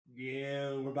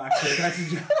we're back for Stretch and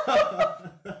Jaw.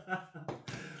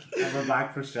 And we're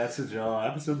back for Stretch and Jaw,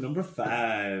 episode number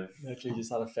 5. We actually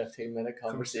just had a 15-minute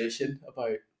conversation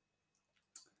about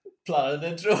planning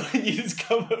an intro, and you just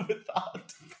come in with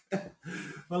that.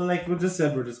 Well, like we just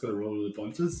said, we're just going to roll with the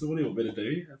punches, so what do you want me to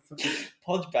do?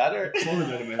 Punch better. I'm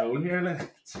falling out of my hole here,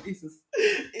 like, Jesus.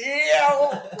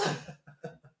 Ew!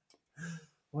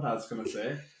 What else can I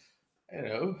say? I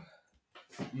don't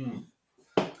know.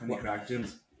 Any crack,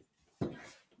 James?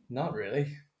 Not really.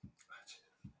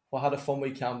 We had a fun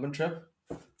week camping trip.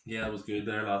 Yeah, it was good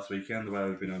there last weekend. The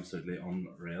weather's been absolutely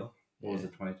unreal. What was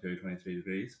it, 22, 23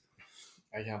 degrees?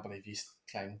 I can't believe you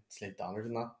climbed Slate Downers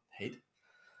in that heat.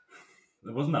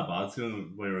 It wasn't that bad, so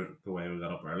the way we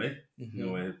got up early. Mm-hmm. You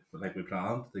know, like we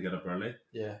planned to get up early.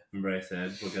 Yeah. Remember I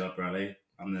said we'll get up early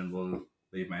and then we'll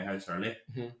leave my house early.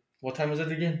 Mm-hmm. What time was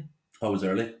it again? Oh, it was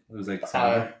early. It was like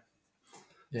 7.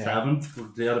 Yeah. 7?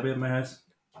 You had to be at my house.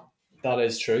 That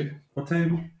is true. What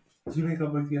time did you wake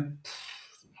up again?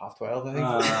 12:30,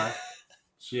 I think.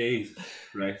 Jeez.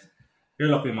 Right. You're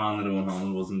lucky man that Owen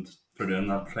Holland wasn't for doing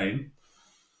that climb.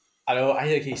 I know, I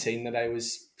think he seen that I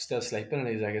was still sleeping and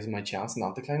he was like, is it my chance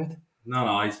not to climb it? No,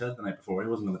 I said the night before he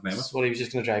wasn't going to climb it. So he was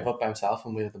just going to drive up by himself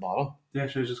and wait at the bottom. Yeah,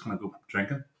 she was just going to go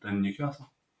drinking in Newcastle.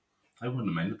 I wouldn't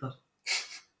have minded that.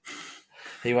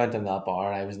 He went in that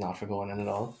bar and I was not for going in at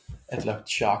all. It looked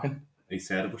shocking. He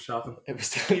said it was shocking. He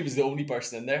was the only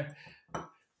person in there.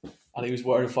 And he was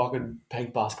wearing a fucking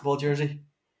pink basketball jersey.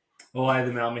 Oh, I had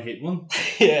the Miami Heat one.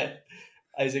 Yeah.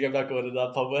 I was like, I'm not going to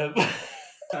that pub with him.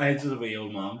 I just a wee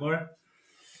old man bar.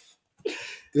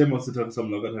 They must have took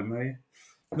some look at him, hey?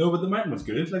 No, but the mountain was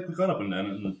good. Like, we got up and down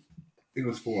it in, I think it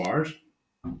was 4 hours.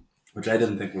 Which I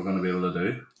didn't think we were going to be able to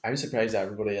do. I'm surprised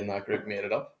everybody in that group made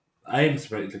it up. I'm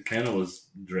surprised. Like, Kenna was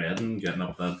dreading getting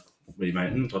up that wee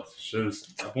mountain, but she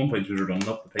was, at one point she was running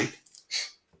up the peak.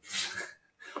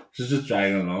 She was just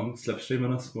dragging along,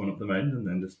 slipstreaming us, going up the mountain, and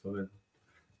then just fucking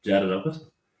jetted up it.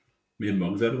 Made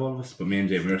mugs out of all of us, but me and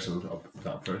Jamie were still up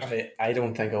top first. I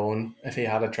don't think Owen, if he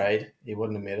had tried, he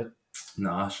wouldn't have made it.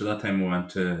 Nah, so that time we went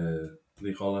to, what do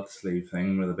you call that sleeve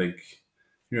thing where the big,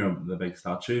 the big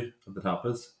statue at the top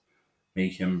is? Me,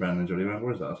 Kim, Brendan, and Jodie went,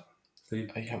 where's that? Steve?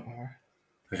 I can't remember.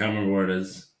 I can't remember where it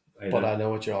is. But I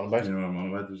know what you're on about. You know what I'm on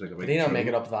about? There's like a big Did he not show. make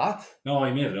it up that? No,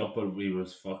 he made it up, but we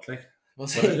was fucked like.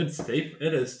 Was But it's steep.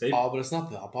 It is steep. Oh, but it's not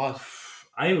that bad.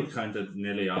 I would count it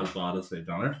nearly as bad as Steve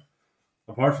Donner.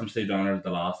 Apart from Steve Donner, the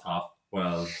last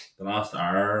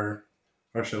hour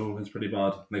or so was pretty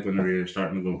bad. Like when we were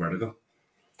starting to go vertical.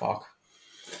 Fuck.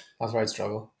 That's where I'd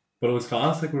struggle. But it was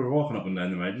class. Like we were walking up and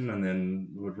down the mountain, and then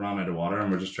we ran out of water,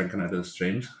 and we're just drinking out of the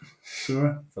streams. So we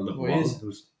filled up the bottle. It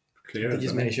was clear. Did you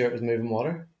just make sure it was moving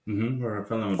water? Mm-hmm. We were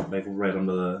filling it like right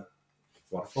under the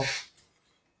waterfall.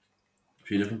 A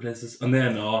few different places, and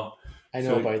then I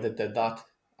know a boy that did that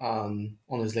on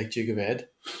his like Duke of Ed,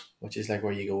 which is like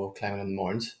where you go climbing in the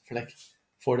mornings for like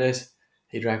 4 days.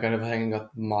 He drank out of everything and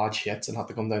got mad shits and had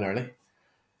to come down early.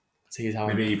 So he's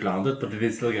having, maybe he planned it, but did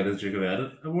he still get his Duke of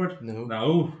Ed award?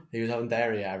 No. He was having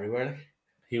diarrhea everywhere. Like.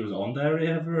 He was on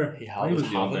diarrhea everywhere. He was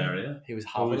on diarrhea. He was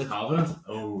having it.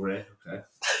 Oh right, okay.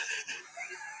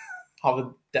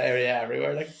 Having diarrhea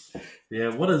everywhere, like. Yeah,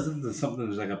 what is it?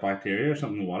 There's like a bacteria or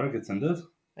something in the water gets into it.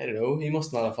 I don't know. He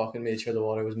must not have fucking made sure the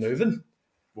water was moving.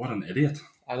 What an idiot.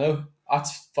 I know.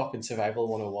 That's fucking survival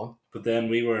 101. But then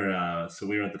we were at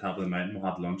the top of the mountain, we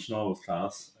had lunch and all with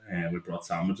class, and we brought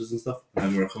sandwiches and stuff, and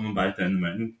then we were coming back down the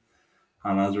mountain,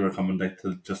 and as we were coming like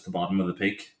to just the bottom of the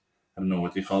peak, I don't know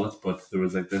what you call it, but there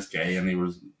was like this guy, and he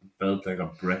was built like a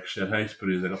brick shit house, but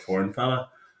he was like a foreign fella,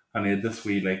 and he had this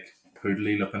wee like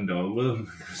poodly looking dog with him.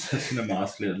 He was such an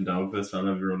emasculating dog, this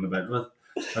fella we were running about with,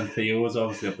 and Theo was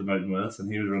obviously up the mountain with us,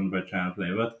 and he was running about trying to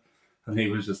play with, and he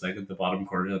was just like at the bottom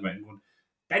corner of the mountain going,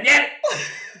 Daniel,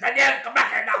 come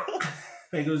back here now.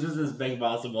 Like it was just this big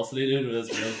massive muscly dude with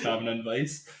this real feminine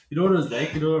voice. You know what it was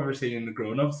like? You know, ever seen the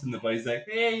grown ups and the boys like,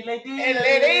 hey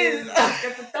ladies, let's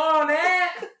get the dawn, eh?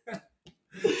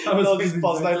 I was just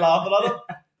buzzing out laughing at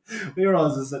him. We were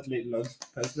all just sitting eating lunch,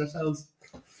 pissing ourselves.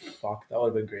 Fuck, that would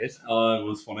have been great. Oh, it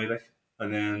was funny, like.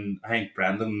 And then I think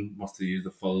Brendan must have used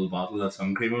a full bottle of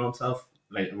sun cream on himself.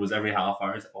 Like it was every half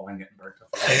hour. Oh, I'm getting burnt up.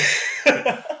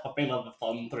 I've been on the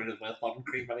fun through the with sun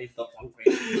cream and he's the sun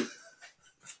cream.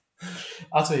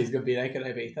 That's what he's going to be like in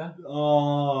Ibiza.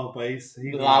 Oh, boys.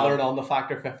 Lathering on the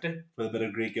Factor 50. With a bit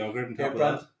of Greek yogurt and top of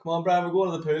Brad, that. come on, Brad, we're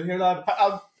going to the pool here, lad.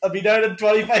 I'll be down in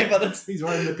 25 minutes. He's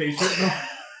wearing the t-shirt now.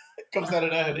 Comes out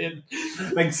of a hoodie.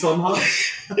 Big sun hat.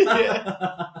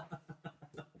 Yeah.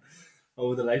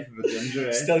 Oh, the life of a ginger,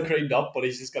 eh? Still creamed up, but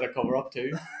he's just got a cover up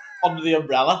too. Under the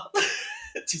umbrella.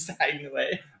 Just hanging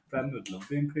away. Brendan would love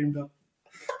being creamed up.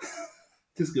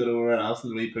 Just go over and ask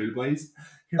the wee pool boys.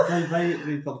 Here,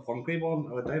 we got the funky one.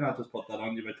 Would I not just put that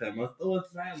on you about 10 minutes? Oh,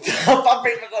 it's right. But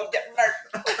people gonna get hurt.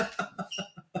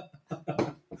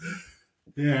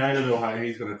 Yeah, I don't know how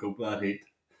he's going to cope with that heat.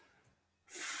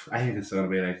 I think it's going to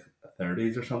be like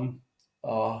 30s or something.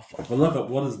 Oh, fuck. Well, look at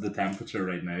what is the temperature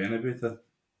right now in Ibiza.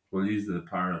 We'll use the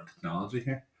power of technology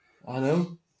here. I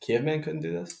know. Cavemen couldn't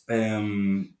do this.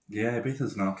 Yeah,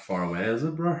 Ibiza's not far away, is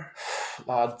it, bro?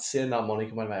 Lad, seeing that money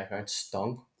come out of my account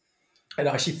stung. It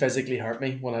actually physically hurt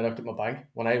me when I looked at my bank.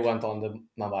 When I went on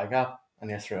my bank app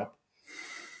and I threw up.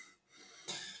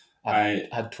 I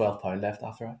had £12 left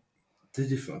after that. Did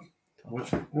you fuck?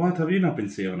 What have you not been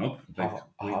saving up?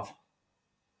 I have.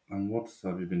 And what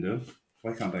have you been doing?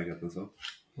 Why can't I get this up?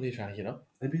 What are you trying to get up?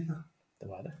 Ibiza. The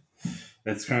weather.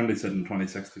 It's currently sitting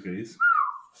 26 degrees.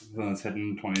 Then it's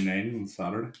hitting 29 on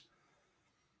Saturday.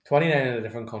 29 in a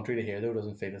different country to here though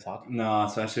doesn't feel as hot. No,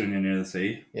 especially when you're near the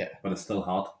sea. Yeah. But it's still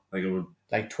hot. Like it would.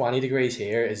 Like 20 degrees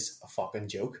here is a fucking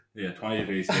joke. Yeah, 20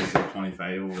 degrees here is like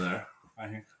 25 over there, I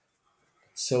think.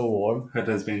 So warm. It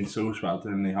has been so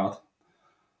swelteringly hot.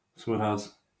 So it has.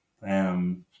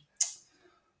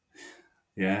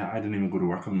 Yeah, I didn't even go to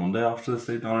work on Monday after the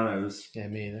sleep on it. I was. Yeah,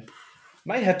 me either.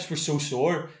 My hips were so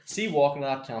sore. See, walking to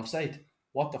that campsite.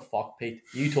 What the fuck, Pete?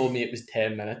 You told me it was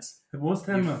 10 minutes. It was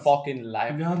 10 minutes. Fucking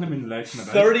liar. You hadn't been louting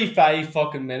about 35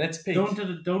 fucking minutes, Pete.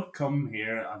 Don't come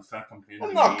here and start complaining.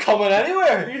 I'm not coming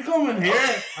anywhere. You're coming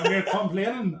here and you're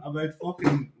complaining about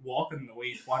fucking walking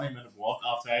away 20-minute walk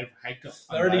after I've hiked up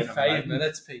 35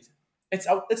 minutes, Pete. It's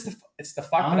the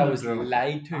fact that I was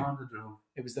lied to.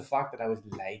 It was the fact that I was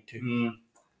lied to. You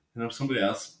know, somebody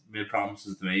else made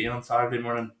promises to me on Saturday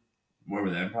morning. Where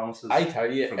were them promises? I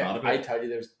tell you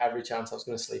there's every chance I was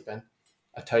going to sleep in.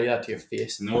 I tell you that to your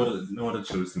face. No, what it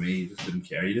shows to me, you just didn't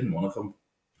care. You didn't want to come.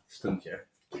 Just didn't care.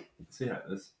 See how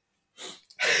it is.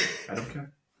 I don't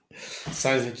care.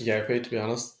 Sounds like you care, Pete, to be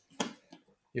honest.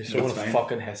 You're throwing a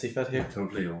fucking hissy fit here.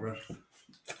 Totally over it.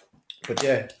 But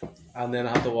yeah, and then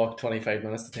I had to walk 25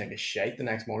 minutes to take a shite the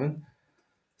next morning.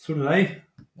 So did I.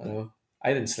 I know.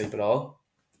 I didn't sleep at all.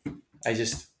 I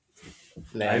just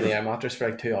lay in the air mattress for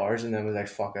like 2 hours and then was like,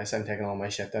 fuck this, I'm taking all my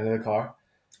shit down to the car.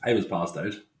 I was passed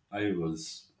out. I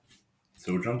was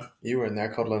so drunk. You were in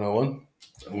there cuddling Owen.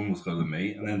 Owen was cuddling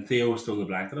me. And then Theo stole the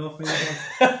blanket off me.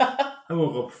 I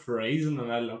woke up freezing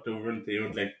and I looked over and Theo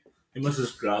was like, he must have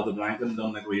just grabbed the blanket and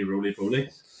done like a wee roly-poly.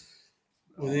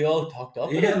 Were they all tucked up?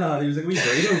 Yeah, lad, he was like a wee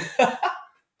burrito.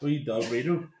 Wee dog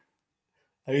burrito.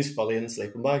 I was fully in the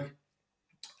sleeping bag.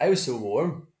 I was so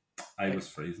warm. I was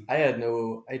freezing. I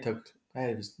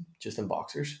was just in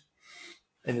boxers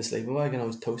in the sleeping bag and I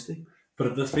was toasty. But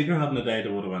if the speaker hadn't died,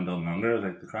 it would have went on longer.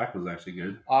 Like the crack was actually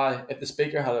good. If the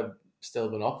speaker had still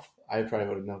been up, I probably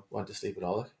would have not went to sleep at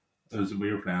all.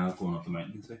 We were playing going up the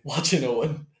mountain. Watching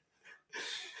Owen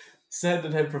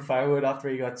sending him for firewood after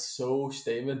he got so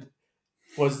steaming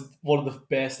was one of the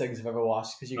best things I've ever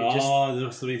watched because you could there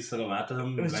was the wee silhouette of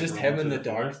him. It was like just him in the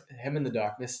dark, him in the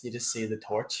darkness. You just see the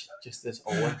torch, just this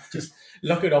Owen, just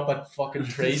looking up at fucking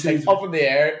trees, like up in the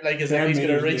air, like as if he's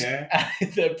gonna reach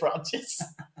the branches.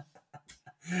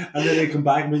 And then they come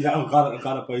back and be like, "Oh,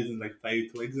 got a poison like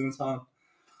 5 twigs in his hand."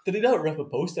 Did he not rip a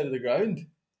post out of the ground?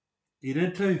 He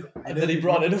did too. And then he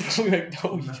brought it over and like,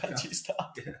 no, you can't use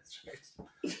that. Yeah, that's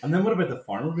right. And then what about the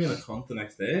farmer being a cunt the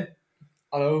next day?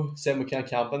 I know, saying we can't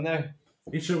camp in there.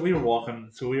 We were walking,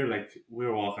 so we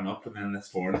were walking up, and then this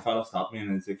foreign fella stopped me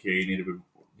and he's like, "Here, you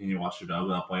need to watch your dog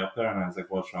with that boy up there." And I was like,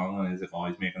 "What's wrong?" And he's like, "Oh,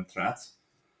 he's making threats."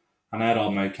 And I had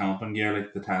all my camping gear,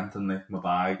 like the tent and like my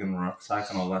bag and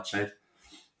rucksack and all that shit.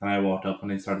 And I walked up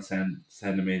and he started saying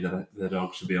to me that the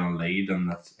dog should be on lead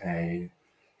and that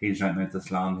he's renting out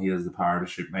this land. He has the power to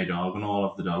shoot my dog and all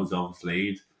if the dog's off his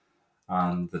lead,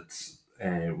 and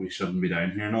that we shouldn't be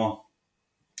down here and all.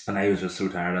 And I was just so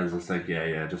tired. I was just like,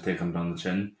 yeah, just take him down the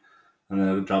chin. And then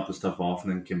I dropped the stuff off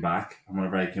and then came back. And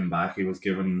whenever I came back, he was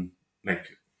giving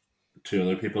like 2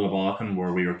 other people a balcony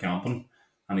where we were camping.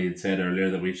 And he had said earlier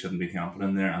that we shouldn't be camping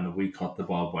in there and that we cut the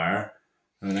barbed wire.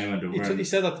 And then I went over. He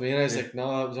said that to me and I was like,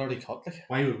 no, it was already cut.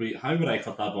 Like, how would I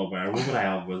cut that barbed wire? What would I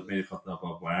have with me to cut that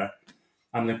barbed wire?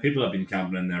 And like people have been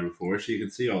camping in there before, so you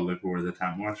could see all like where the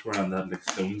tent marks were and they had like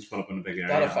stones put up in a big area.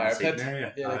 They had a fire pit.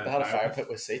 Yeah, like they had a fire pit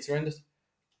with seats around it.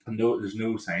 And there's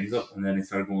no signs up, and then he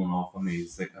started going off on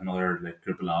these like another like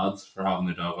group of lads for having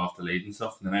their dog off the lead and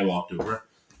stuff. And then I walked over,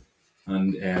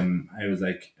 and I was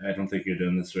like, I don't think you're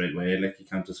doing this the right way. Like you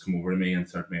can't just come over to me and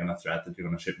start making a threat that you're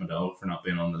going to shoot my dog for not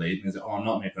being on the lead. And he's like, oh, I'm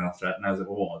not making a threat. And I was like,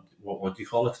 oh, what do you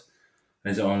call it?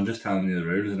 And he said, oh, I'm just telling you the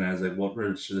rules. And I was like, what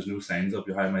rules? So there's no signs up.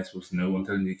 How am I supposed to know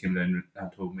until you came down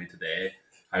and told me today?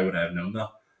 How would I have known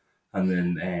that? And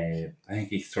then I think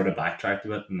he sort of backtracked a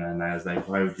bit, and then I was like,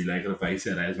 "Why would you like it if I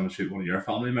said I was going to shoot one of your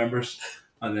family members?"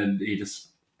 And then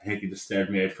I think he just stared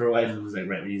me out for a while and was like,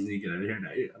 "Right, we need to get out of here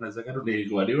now." And I was like, "I don't need to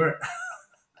go anywhere."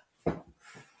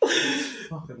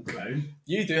 Fucking clown.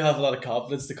 You do have a lot of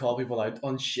confidence to call people out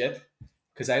on shit,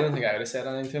 because I don't think I would have said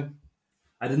anything to him.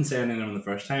 I didn't say anything to him the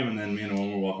first time, and then me and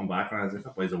Owen were walking back, and I was like,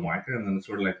 "That boy's a wanker," and then it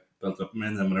sort of like built up in me,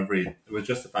 and then whenever it was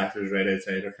just the fact that he was right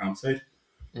outside our campsite.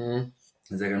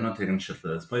 He's like, "I'm not taking shit for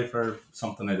this boy for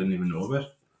something I didn't even know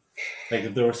about." Like,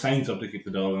 if there were signs up to keep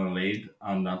the dog on a lead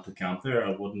and not to camp there,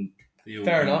 I wouldn't.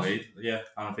 Fair enough. Lead. Yeah,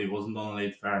 and if he wasn't on a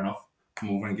lead, fair enough.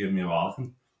 Come over and give me a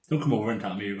walking. Don't come over and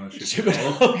tell me you're going to shoot the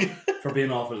dog for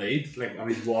being off a lead. Like,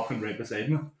 and he's walking right beside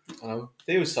me.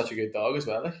 He was such a good dog as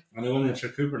well. Like. I know, and then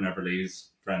Cooper never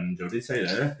leaves Brendan Jody's side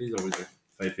either. He's always like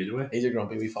 5 feet away. He's a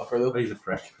grumpy wee fucker though. He's a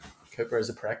prick. Cooper is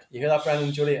a prick. You hear that,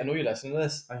 Brendan Jody? I know you're listening to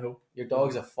this. I hope. Your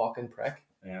dog's a fucking prick.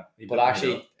 Yeah. But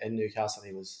actually, in Newcastle,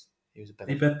 he was a bit.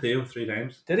 He bit Theo 3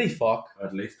 times. Did he? Fuck.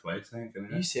 At least twice, I think.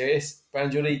 Anyway. Are you serious?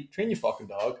 Brendan Jody, train your fucking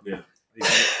dog. Yeah.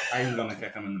 I'm going to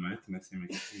kick him in the mouth the next time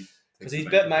because he's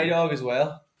bit my dog as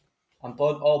well. And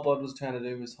all Bud was trying to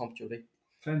do was hump Jody.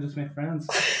 Trying to just make friends.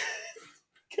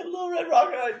 Get a little red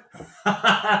rocket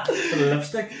out. Put a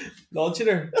lipstick. Launching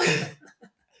her.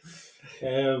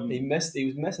 He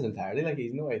was missing entirely. Like,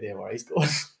 he's no idea where he's going.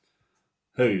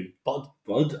 Who? Bud.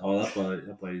 Oh,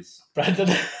 that boy's Brendan.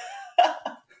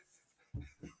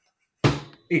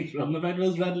 He's running about with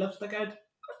his red lipstick out.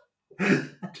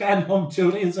 Trying to hump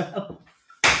Jody as well.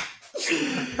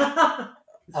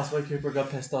 That's why Cooper got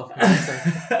pissed off.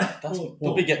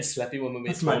 Don't be getting slippy when we meet.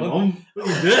 That's my mum. What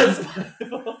are you doing?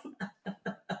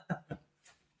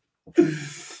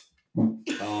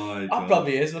 That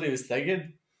probably is what he was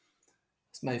thinking.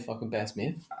 It's my fucking best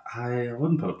mate. I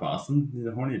wouldn't put it past him. He's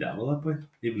a horny devil, that boy.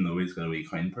 Even though he's got a wee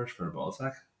coin purse for a ball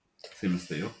sack. Same as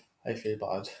Theo. I feel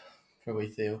bad for wee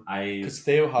Theo. Because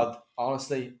Theo had,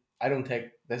 honestly, I don't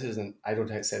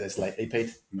say this lightly,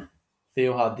 Pete.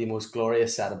 Theo had the most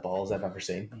glorious set of balls I've ever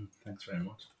seen. Thanks very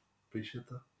much. Appreciate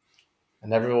that.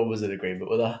 And everyone was in agreement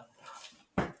with that.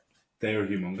 They were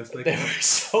humongous. Like. They were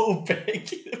so big.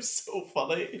 It was so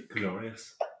funny.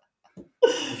 Glorious.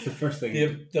 It's the first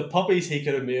thing. The puppies he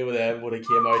could have made with them would have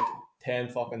came out 10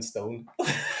 fucking stone.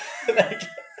 Like,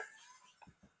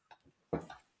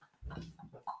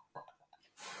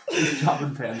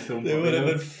 chopping 10 stone. They would have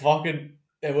been fucking.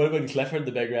 It would have been Clifford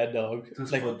the big red dog.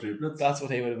 Like, that's what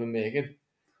he would have been making.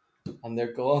 And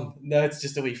they're gone. Now it's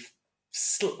just a wee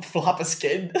flap of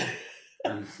skin.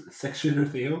 And 6-shooter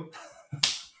Theo.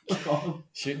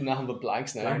 Shooting nothing but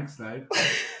blanks now.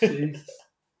 Jeez.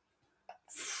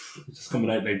 It's just coming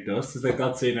out like dust. It's like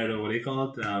that scene out of what do you call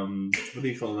it? What do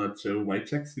you call that show? White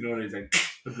Chicks? You know where he's like,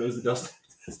 it blows the dust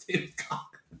out of Steve's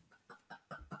cock.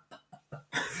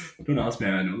 Don't ask me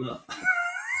how I know that.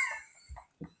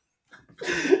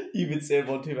 You've been saying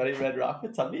one too many red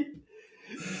rockets, haven't you?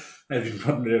 I've been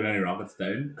putting too many rockets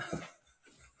down.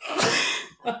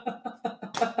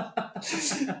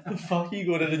 The fuck you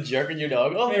going in and jerking your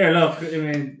dog off? Here, look, I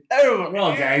mean, we're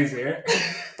all guys here.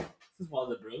 This is one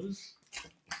of the bros.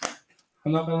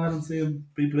 I'm not gonna let him see him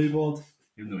be blue balled.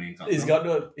 Even though he ain't got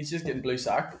no, he's just getting blue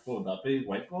sack. What would that be?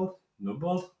 White balled? No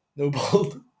balled? No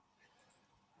balled.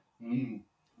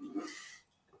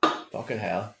 Fucking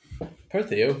hell. Poor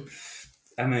Theo.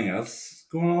 Anything else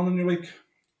going on in your week?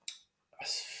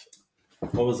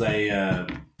 What was I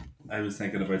was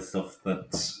thinking about stuff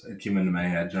that came into my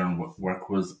head during work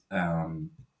was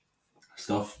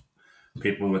stuff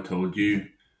people had told you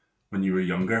when you were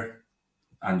younger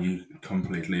and you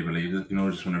completely believed it. You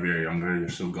know, just whenever you're younger, you're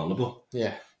so gullible.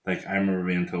 Yeah. Like, I remember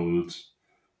being told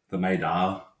that my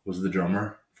dad was the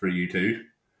drummer for U2,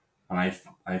 and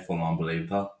I full on believed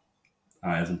that.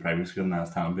 And I was in primary school and I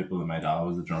was telling people that my dad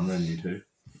was the drummer in U2.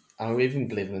 And we even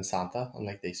believing in Santa,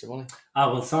 unlike the Easter Bunny.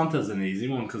 Well, Santa's an easy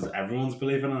one because everyone's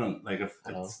believing in it. Like, if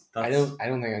I don't think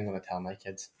I'm going to tell my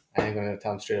kids. I'm going to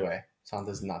tell them straight away.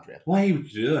 Santa's not real. Why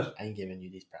would you do that? I'm giving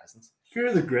you these presents.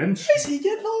 You're the Grinch. Is he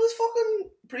getting all this fucking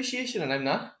appreciation and I'm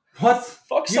not? What?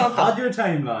 Fuck You've Santa. had your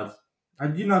time, lad.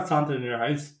 Have you not Santa in your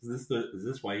house? Is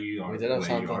this why you are? We did have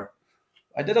Santa.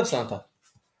 I did have Santa.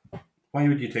 Why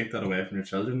would you take that away from your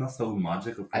children? That's the whole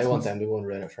magic of Christmas. I want them to go and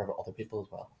ruin it for other people as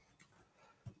well.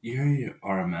 You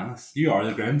are a menace. You are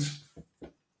the Grinch.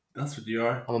 That's what you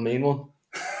are. I'm a mean one.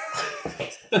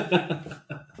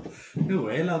 No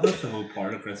way, lad. That's the whole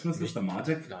part of Christmas. That's the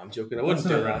magic. No, I'm joking. I wouldn't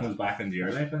do that. Comes back into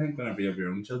your life, I think, whenever you have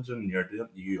your own children and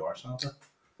you are Santa.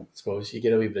 I suppose you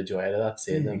get a wee bit of joy out of that,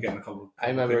 seeing them. I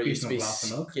remember it used to be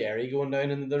scary going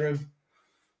down into the room.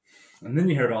 And then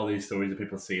you heard all these stories of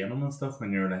people seeing them and stuff,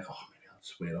 and you're like, oh, maybe I'll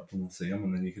just wait up and we'll see him,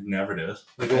 and then you could never do it.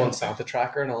 We go on Santa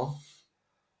Tracker and all.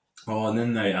 Oh, and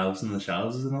then the Elves in the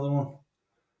Shelves is another one.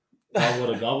 That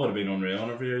would have been unreal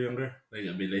whenever you were younger. Like,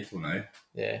 it'd be lethal now.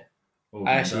 Yeah. Oh,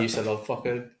 I actually used to love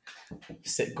fucking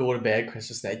go to bed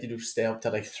Christmas night. You'd stay up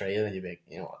till like 3 and then you'd be like,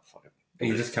 you know what, fuck it.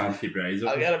 You just can't keep your eyes open.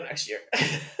 I'll get him next year.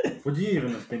 Would you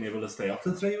even have been able to stay up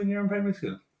to 3 when you were in primary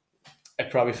school? It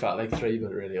probably felt like 3,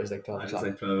 but really it was like 12 It was o'clock.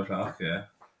 like 12 o'clock, yeah.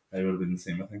 I would have been the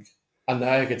same, I think. And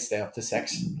now I could stay up to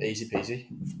 6, easy peasy.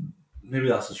 Maybe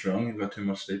that's what's wrong. You've got too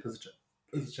much sleep as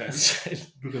a child.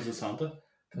 Because of Santa.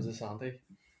 Because of Santa.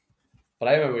 But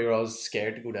I remember we were always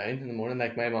scared to go down in the morning.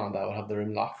 Like, my mum and dad would have the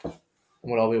room locked. And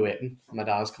we'd all be waiting. My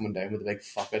dad's coming down with a big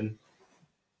fucking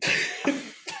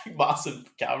massive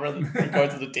camera that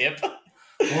records the tape.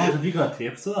 What? Have you got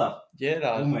tapes of that? Yeah,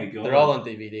 Dad. Oh my God. They're all on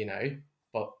DVD now.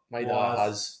 But my dad What?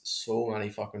 has so many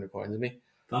fucking recordings of me.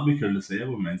 That'd be cool to see. I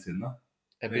wouldn't mind seeing that.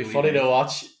 It'd be Maybe funny we- to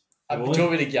watch. It I'd would.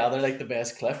 told me to gather like the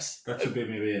best clips. That should be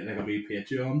maybe like a wee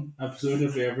Patreon episode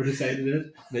if we ever decided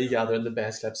it. Me gathering the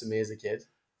best clips of me as a kid.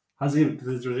 Was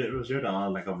your dad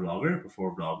like a vlogger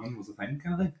before vlogging was a thing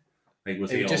kind of thing? Like,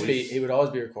 was he He would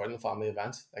always be recording the family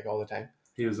events, like all the time.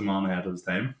 He was a man ahead of his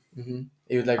time. Mm-hmm.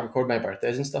 He would like record my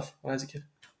birthdays and stuff when I was a kid.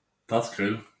 That's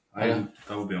cool. Yeah.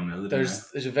 That would be unreal.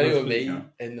 There's a video of me Yeah.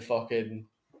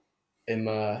 in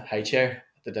my high chair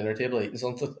at the dinner table eating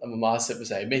something, and my ma sitting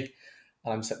beside me,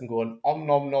 and I'm sitting going nom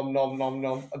nom nom nom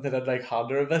nom, and then I'd like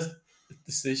hand her a bit.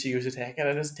 So she goes to take it, and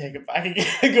I just take it back again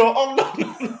and go nom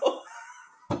nom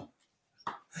nom.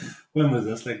 When was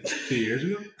this? Like 2 years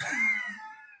ago?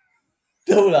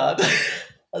 No, lad.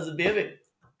 As a baby.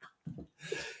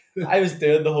 I was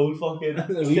doing the whole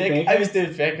fucking fake. I was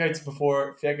doing fake outs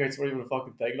before fake outs were even a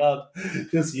fucking thing, lad.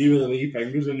 Just you with the wee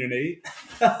fingers on your knee.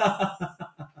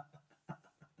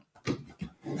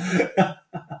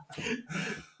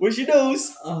 Where she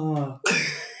knows. Oh,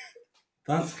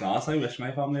 that's class. I wish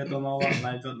my family had done all that, and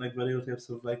I've done like videotapes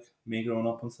of like me growing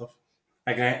up and stuff.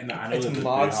 Like I know It's that they do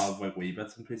mad. have like wee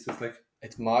bits and pieces. Like,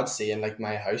 It's mad seeing like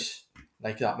my house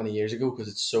like that many years ago because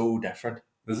it's so different.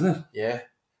 is it? Yeah.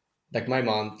 Like my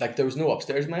mom, like there was no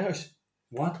upstairs in my house.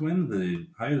 What? How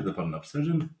did they put an upstairs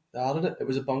in? They added it. It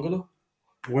was a bungalow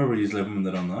Where were you living when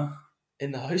they done that?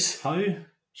 in the house. How?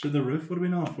 Should the roof would have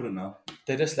been off? Would it not?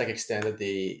 They just like extended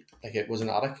it was an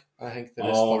attic. I think they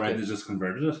just Oh, fucking, right. They just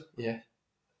converted it. yeah.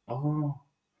 Oh,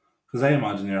 because I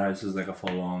imagine your house is like a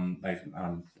full-on like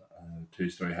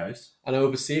 2-story house. I know,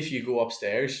 but see if you go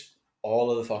upstairs,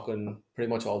 all of the fucking pretty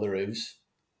much all the roofs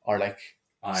are like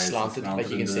It's slanted, like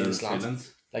you can into see the slants.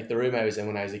 ceilings. Like the room I was in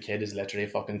when I was a kid is literally a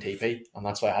fucking teepee, and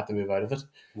that's why I had to move out of it.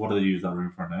 What do they use that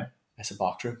room for now? It's a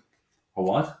box room. A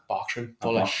what? Box room. A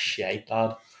Full of box- shite,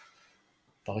 lad.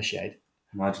 Full of shite.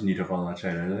 Imagine you took all that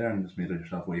shit out of there and just made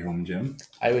yourself a wee home gym.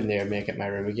 I would never make it my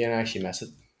room again. I actually miss it.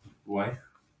 Why?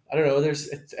 I don't know. It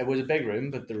was a big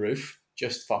room, but the roof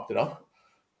just fucked it up.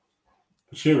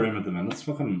 But your room at the minute, it's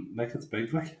fucking like it's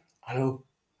big, like, I know.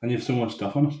 and you have so much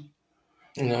stuff on it.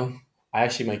 You know. I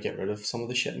actually might get rid of some of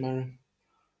the shit in my room.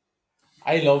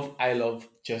 I love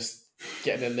just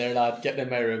getting in there, lad, getting in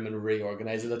my room and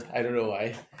reorganizing it. I don't know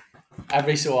why.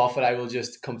 Every so often, I will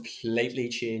just completely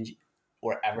change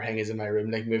where everything is in my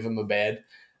room, like moving my bed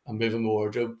and moving my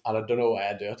wardrobe, and I don't know why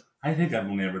I do it. I think I've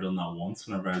only ever done that once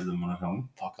whenever I was living at home.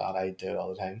 Fuck that, I do it all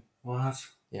the time. What?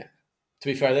 To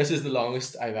be fair, this is the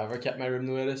longest I've ever kept my room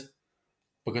the way it is,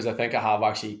 because I think I have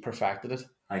actually perfected it.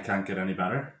 I can't get any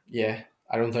better. Yeah,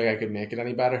 I don't think I could make it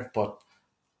any better, but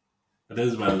It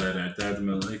is well laid out there, the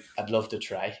middle, like. I'd love to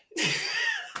try.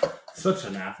 Such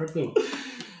an effort, though.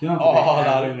 You don't have to Oh, take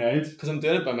that- everything out. Because I'm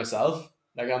doing it by myself.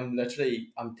 Like I'm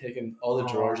taking all the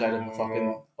drawers out of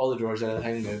the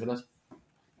thing, moving it.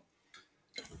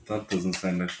 That doesn't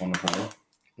sound like fun at all.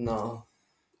 No,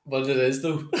 but it is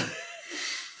though.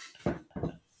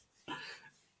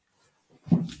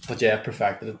 But yeah, I've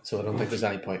perfected it, so I don't think there's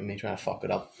any point in me trying to fuck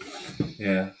it up.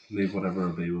 Yeah, leave whatever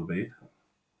will be.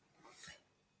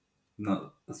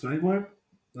 No, that's the right word.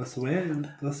 That's the way.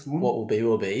 That's the one. What will be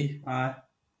will be. Aye.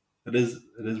 It is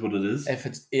what it is. If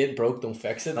it's ain't broke, don't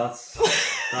fix it. That's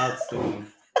the one.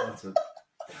 That's it.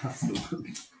 That's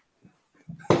the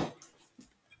one.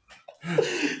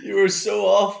 You were so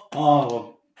off.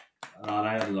 Oh, well,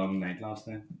 I had a long night last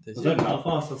night. Did Was you? that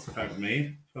Belfast? That's the fact with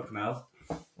me. Fucking hell.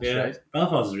 That's right.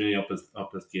 Belfast is really up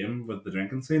this game with the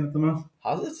drinking scene at the moment.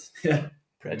 Has it? Yeah,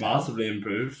 Pretty massively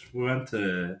improved. We went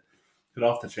to get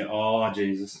off the train. Oh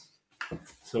Jesus!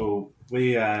 So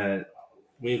we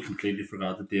completely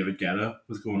forgot that David Guetta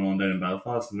was going on down in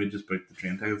Belfast, and we just booked the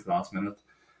train tickets last minute.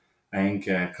 I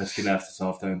think Christy left us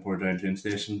off down Portadown train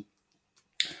station.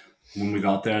 when we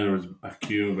got there was a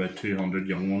queue of about 200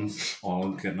 young ones all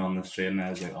getting on this train. And I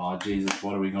was like, oh Jesus,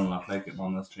 what are we going to look like getting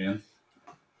on this train?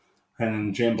 And then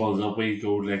the train pulls up, we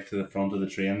go like to the front of the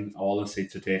train, all the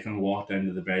seats are taken, walk down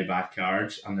to the very back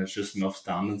carriage, and there's just enough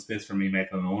standing space for me,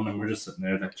 Michael, and Owen, and we're just sitting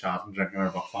there like chatting, drinking our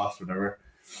Buckfast, whatever.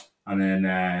 And then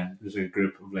there's a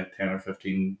group of like 10 or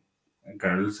 15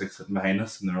 girls like sitting behind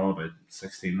us, and they're all about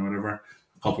 16 or whatever.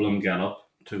 A couple of them get up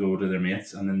to go to their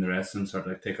mates, and then the rest of them start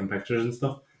like taking pictures and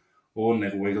stuff. Owen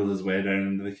like wiggles his way down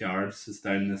into the carriage, sits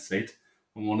down in the seat.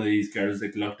 And one of these girls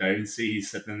like look down and see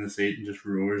he's sitting in the seat and just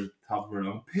roars at the top of her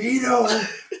lungs, Pedo!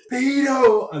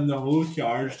 Pedo! And the whole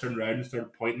carriage turned around and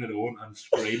started pointing at Owen and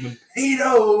screaming,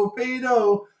 Pedo!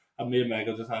 Pedo! And me and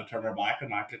Michael just had to turn our back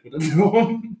and act like we didn't know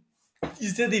him.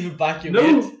 You didn't even back your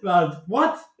No, mate. lad,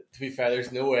 what? To be fair,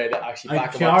 there's no way to actually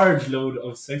back A him up. carriage load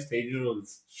of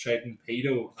 16-year-olds shouting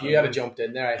pedo. If you had jumped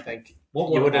in there, I think What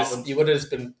you would would have have happened? you would have just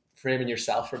been framing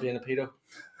yourself for being a pedo.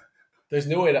 There's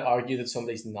no way to argue that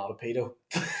somebody's not a pedo,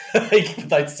 like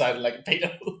without sounding like a pedo.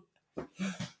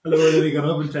 Hello, and then he got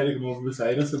up and tried to come over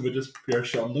beside us, and we just pure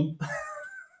shunned him.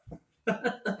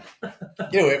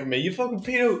 Get away from me, you fucking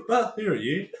pedo. Well, here are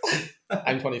you.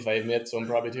 I'm 25, mate, so I'm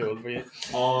probably too old for you.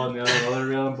 Oh, and the other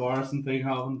real embarrassing thing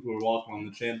happened. We were walking on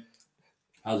the train.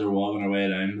 As we were walking our way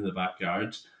down to the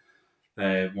backyard,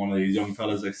 one of these young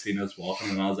fellas like seen us walking,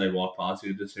 and as I walked past,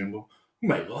 he would just say, "Oh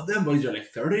my God, them boys are like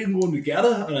 30 and going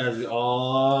together." And I was like,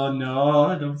 "Oh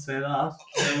no, don't say that."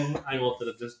 I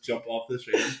wanted to just jump off the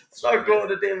train. Start going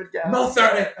to David Guetta. I'm not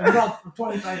 30. I'm not. I'm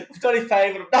 25. I'm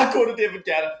 25 and I'm not going to David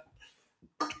Guetta.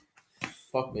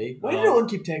 Fuck me. Why did no one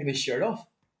keep taking his shirt off?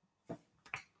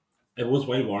 It was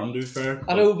way warm, to be fair.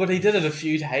 I know, but he did it a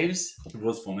few times. It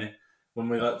was funny. When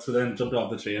we got, so then jumped off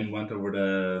the train, went over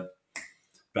to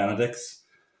Benedict's.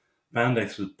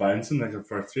 Benedict's was bouncing like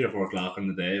for 3 or 4 o'clock in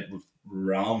the day. It was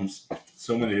rams.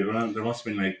 So many people in it. There must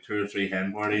have been like 2 or 3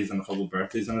 hen parties and a couple of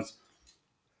birthdays in it.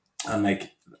 And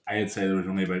like, I'd say there was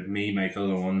only about me,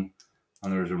 Michael, Owen,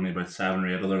 and there was only about 7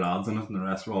 or 8 other lads in it, and the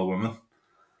rest were all women.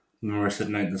 And we were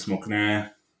sitting out in the smoking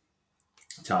area,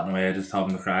 chatting away, just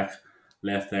having the crack.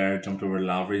 Left there, jumped over to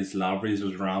Lavery's. Lavery's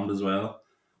was rammed as well.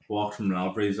 Walked from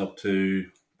Lavery's up to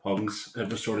Pugs. It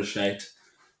was sort of shite.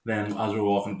 Then as we were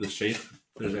walking up the street,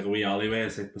 there's like a wee alleyway.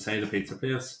 It's like beside a pizza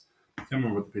place. I can't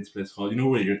remember what the pizza place is called. You know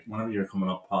where whenever you're coming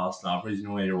up past Lavery's, you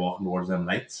know where you're walking towards them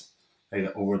lights?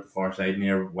 Like over at the far side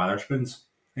near Weatherspoons.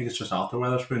 I think it's just after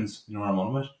Weatherspoons. You know what I'm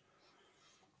on about?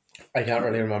 I can't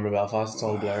really remember Belfast, it's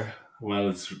all a blur. Well,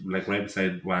 it's like right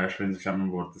beside Weatherspoons. I can't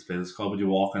remember what this place is called, but you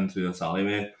walk into this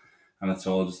alleyway and it's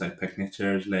all just like picnic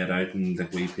chairs laid out and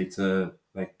like wee pizza,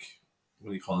 like,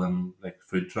 what do you call them, like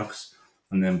food trucks,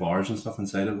 and then bars and stuff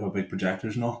inside it with big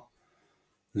projectors and all.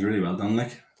 It was really well done,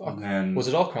 like. And then, Was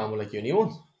it all crammed with like uni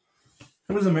ones?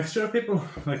 it was a mixture of people.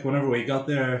 Like whenever we got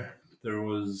there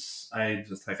was, I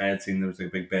had seen there was like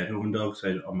a big Beethoven dog, so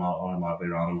I automatically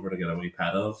ran over to get a wee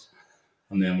pet of it.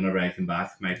 And then whenever I came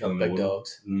back, Michael Love and big Owen,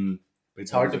 dogs. big It's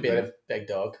hard to dogs beat are a big. big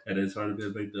dog. It is hard to be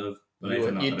a big dog. But I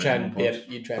found out You'd that try I and don't punch.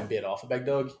 you'd try and beat off a big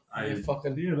dog. You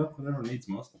fucking Yeah, look, whatever needs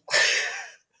must.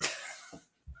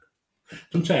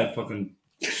 Don't try to fucking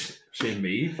shame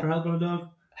me for helping a dog.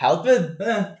 helping.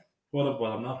 Well,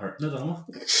 I'm not hurting it, am I?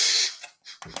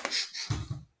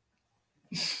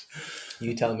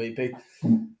 You tell me, Pete.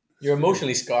 You're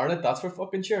emotionally scarring it, that's for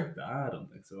fucking sure. Nah, I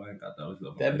don't think so. I ain't got dogs.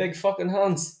 Them big fucking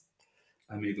hands.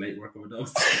 I make light work of a dog.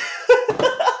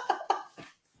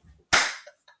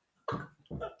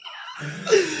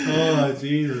 Oh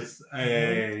Jesus!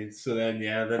 So then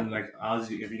like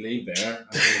if you leave there and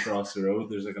come across the road,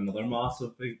 there's like another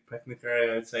massive big picnic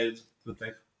area outside with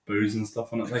like booze and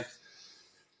stuff on it. Like,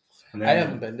 and then, I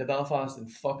haven't been to Belfast in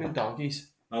fucking donkeys.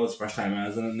 that was the first time I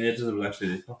was in it in ages. It was actually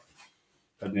lethal.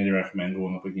 I'd nearly recommend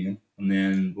going up again. And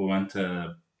then we went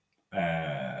to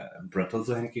Brittles,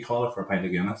 I think you call it, for a pint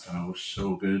of Guinness, and it was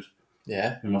so good.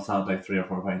 Yeah. We must have had like 3 or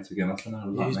 4 pints of Guinness in it.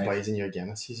 It was Use that nice. boys in your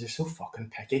Guinness. You're so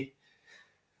fucking picky.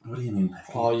 What do you mean,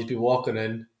 picky? Oh, you'd be walking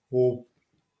in. Oh,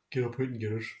 get up here and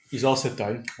get it. He's all sit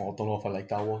down. Oh, I don't know if I like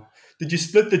that one. Did you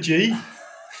split the G?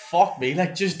 Fuck me,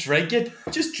 like just drink it.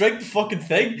 Just drink the fucking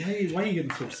thing. Why are you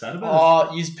getting so upset about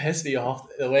Oh, you piss me off.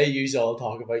 The way you all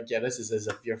talk about Guinness is as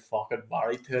if you're fucking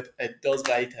married to it. It does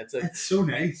my tits in. it? It's so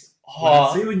nice.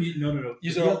 Oh, See when you no.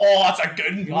 you are, oh, that's a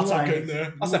good one. You know That's a why? good there.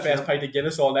 You That's know the best what? pint of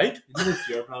Guinness all night. You know what's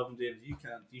your problem, David?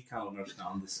 You can't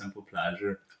understand the simple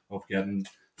pleasure of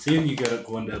seeing you get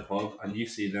going to a pub and you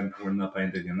see them pouring that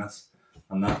pint of Guinness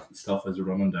and that stuff is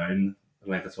running down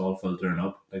like it's all filtering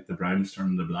up, like the brown's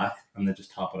turning to black, and they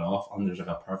just top it off and there's like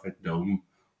a perfect dome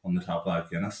on the top of that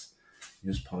Guinness.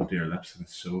 You just put it to your lips and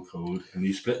it's so cold. And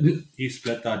you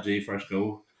split that G first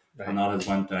go, Right. and that has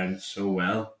went down so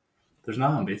well. There's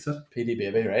nothing beats it. PD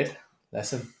baby, right?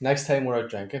 Listen, next time we're out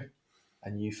drinking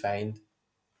and you find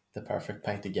the perfect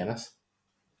pint of Guinness,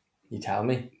 you tell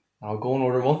me. I'll go and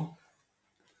order one.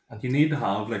 You need to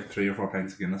have like 3 or 4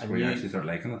 pints of Guinness And before you you- actually start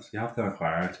liking it. You have to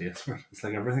acquire a taste for it. It's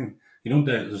like everything. You don't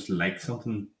just like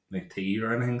something like tea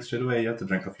or anything straight away. You have to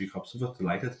drink a few cups of it to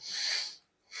like it.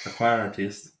 Acquire a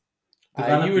taste.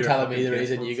 Develop you were your telling me fucking the taste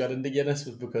reason you buds. got into Guinness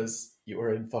was because you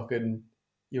were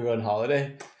on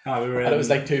holiday. We were And it was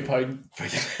like £2 for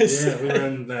Guinness. Yeah, we were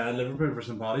in Liverpool for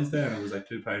St. Paddy's Day, and it was like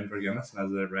 £2 for Guinness, and I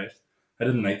was like, right. I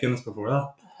didn't like Guinness before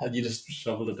that. And you just,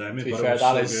 Shoveled it down me, to be but fair, it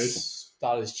that was so is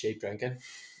that is cheap drinking.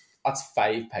 That's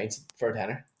 5 pints for a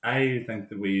tenner. I think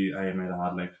that I might have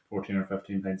had like 14 or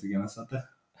 15 pints of Guinness that day.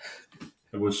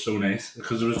 It was so nice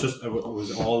because it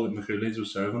was all that McCooley's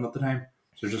was serving at the time.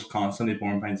 So just constantly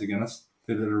pouring pints of Guinness.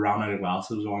 They ran out of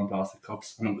glasses or in plastic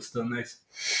cups, and it was still nice.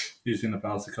 Using the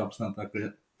plastic cups not that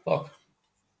great Fuck.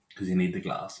 because you need the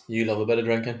glass. You love a bit of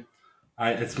drinking.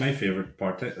 It's my favorite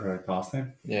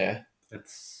pastime. Yeah.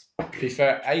 It's To be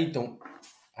fair,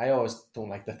 I always don't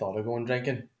like the thought of going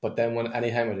drinking, but then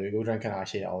anytime I do go drinking,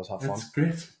 actually I always have fun.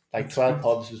 great. Like It's 12 great.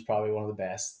 pubs was probably one of the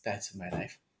best nights of my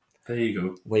life. There you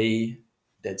go. We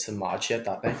did some mad shit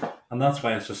that night. And that's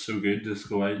why it's just so good to just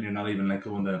go out and you're not even like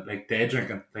going to like day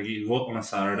drinking. Like you go up on a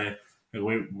Saturday. Like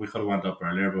we could have went up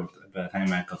earlier, but by the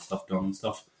time I got stuff done and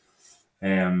stuff,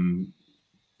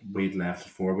 we'd left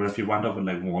at 4. But if you went up at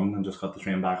like 1 and just got the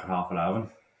train back at 11:30,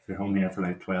 if you're home here for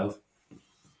like 12,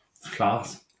 it's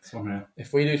class. It's unreal.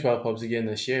 If we do 12 pubs again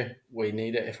this year, we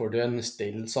need it. If we're doing the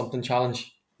steal something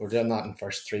challenge, we're doing that in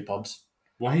first 3 pubs.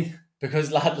 Why?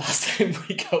 Because last time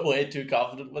we got way too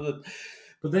confident with it.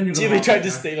 But then you're Jimmy tried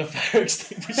to steal a fire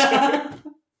extinguisher.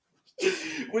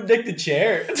 We nicked the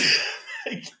chair.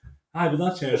 Aye, but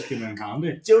that chair's came in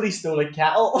handy. Jody stole a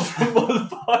kettle from one of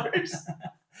the bars.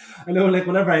 I know, like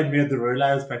whenever I made the rule,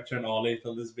 I was picturing Ollie.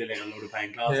 Thought this would be like a load of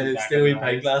pint glasses. Yeah, back still in a the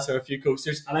pint house. glass or a few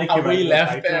coasters. And I And came out we with a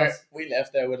left pint there. glass. We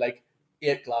left there with like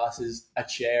 8 glasses, a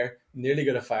chair, nearly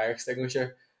got a fire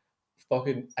extinguisher,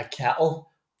 fucking a kettle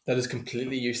that is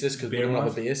completely useless because we Beer don't have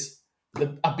mat. a base.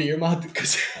 A beer mat,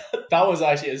 because that was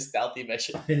actually a stealthy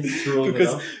mission. It's rolling it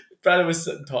Because up. Brandon was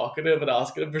sitting talking to him and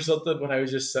asking him for something when I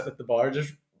was just sitting at the bar,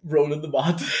 just rolling the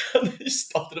mat, and he just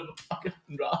stuffed it in my pocket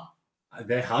and ran.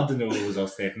 They had to know it was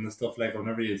us taking the stuff. Like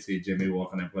whenever you see Jimmy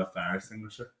walking out with a fire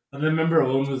extinguisher, and I remember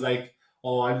Owen was like,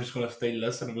 "Oh, I'm just going to steal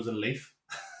this," and it was a leaf.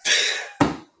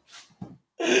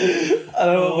 I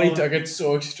know, we took it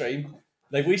so extreme.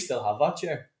 Like, we still have that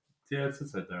chair. Yeah, it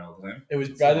sits out there all the time. It was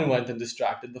Brandon went and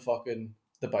distracted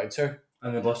the bouncer.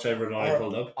 And the bus driver had already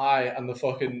pulled up. I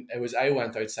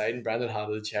went outside and Brandon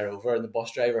handed the chair over and the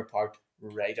bus driver parked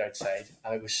right outside,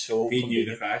 and it was so He knew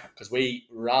the crack. because we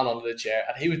ran onto the chair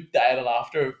and he was dying of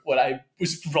laughter when I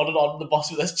was running onto the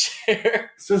bus with this chair.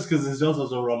 It's just because it's just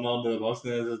also running onto the bus,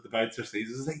 and as the bouncer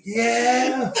sees us, it's like,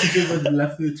 "Yeah!" He was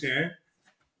left of the chair,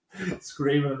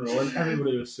 screaming and roaring.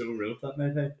 Everybody was so roped that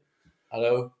night. Hey? I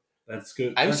know. That's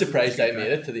good. I'm That's surprised good I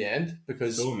made it to the end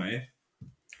because So am I.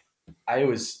 I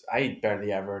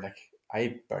barely ever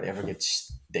get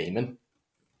steaming.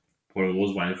 Well, it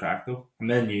was wild crack though, and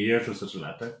then New Year's was such a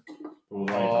letdown. We've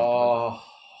already Oh,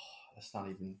 let's not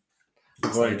even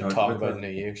talked talk about about that. New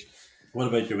Year's. What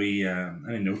about your wee?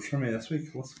 Any notes for me this week?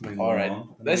 What's been All going right. on? I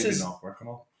know This you've is- been off work and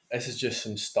all. This is just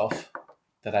some stuff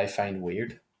that I find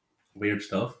weird. Weird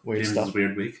stuff. Weird James's stuff.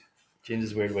 weird week.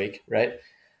 James' weird week, right?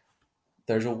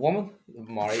 There's a woman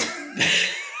married.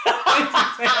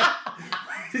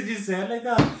 Did you say it like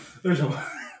that? There's a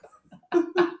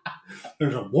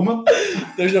woman.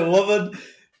 There's a woman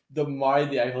that married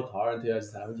the Eiffel Tower in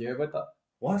 2007. Did you hear about that?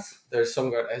 What? There's some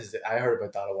girl. I heard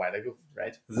about that a while ago,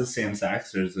 right? Is this same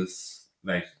sex or is this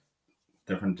like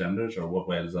different genders, or what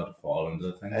way does that fall into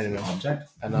the thing? I don't know. Object,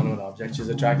 Inanimate object. She's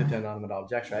attracted to inanimate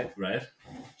objects, right? right?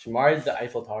 She married the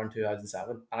Eiffel Tower in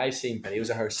 2007, and I've seen videos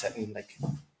of her sitting like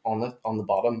on the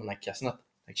bottom and like kissing it,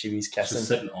 like she was kissing, She's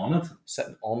sitting on it.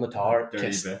 sitting on the tower, Dirty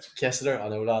bitch. kissing her. I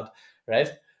know that, right?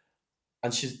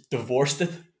 And she's divorced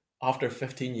it after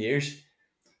 15 years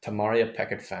to marry a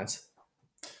picket fence.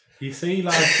 You see,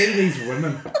 lads, see these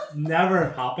women never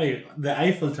happy. The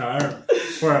Eiffel Tower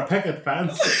for a picket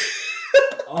fence.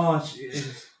 Oh,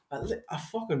 jeez. A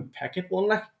fucking picket one,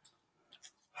 like.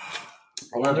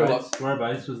 I wonder what.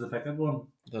 Whereabouts was the picket one?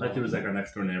 Don't Like it know. was like our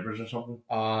next door neighbours or something.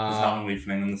 Just having a wee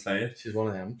fling on the side. She's one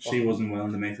of them. She wasn't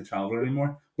willing to make the travel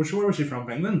anymore. Where was she from?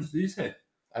 England? Did you say?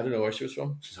 I don't know where she was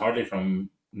from. She's hardly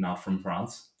not from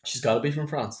France. She's got to be from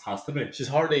France. Has to be. She's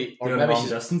hardly, or Doing maybe long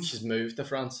distance? she's moved to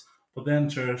France. But then,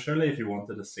 surely if you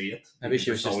wanted to see it, Maybe you she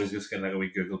could was just- always just get like a wee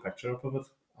Google picture up of it.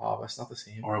 Oh, but it's not the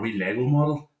same. Or a wee Lego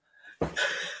model.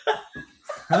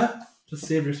 Huh? Just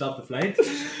save yourself the flight.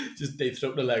 Just deep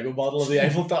throat the Lego bottle of the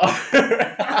Eiffel Tower.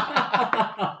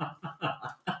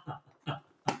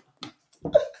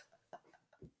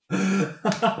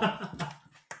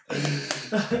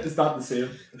 It's not the same.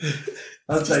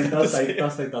 That's like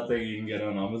that thing you can get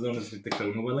on Amazon. It's like the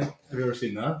Clone Willy. Have you ever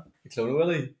seen that? The Clone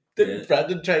Willy. Didn't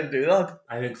Brandon try to do that?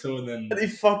 I think so, and then he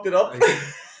fucked it up.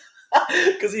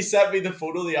 Because he sent me the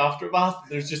photo of the aftermath.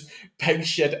 There's just pig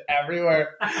shit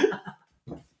everywhere.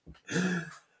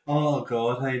 Oh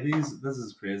god, hey, this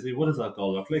is crazy. What does that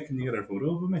doll look like? Can you get a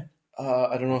photo of me?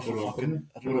 I don't know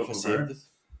if I saved it.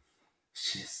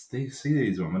 Jeez, they see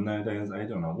these women nowadays. I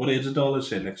don't know. What age of doll is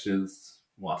she? Like she's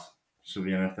what? She'll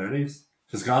be in her 30s.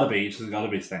 She's gotta be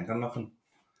stinking looking.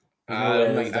 I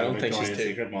don't think she's too.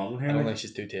 Secret model here. I don't think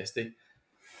she's too tasty.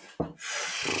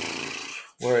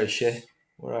 Where is she?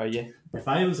 Where are you? If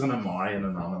I was gonna marry an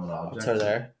inanimate object, What's her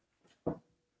there?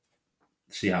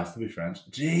 She has to be French.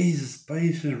 Jesus,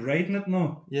 boy, she's writing it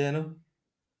now. Yeah, no.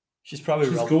 She's probably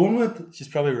going with it. She's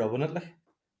probably rubbing it, like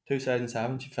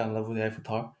 2007. She fell in love with the Eiffel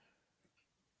Tower.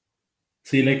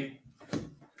 See, like,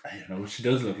 I don't know. She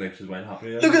does look like she's quite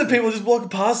happy. Look at the people just walking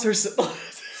past her,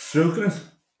 stroking it.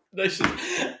 Now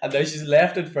she's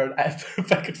left it for a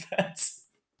picket fence.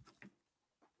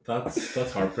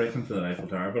 That's heartbreaking for the Eiffel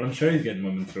Tower, but I'm sure he's getting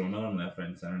women thrown at him left, right,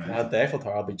 and centre now. The Eiffel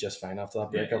Tower will be just fine after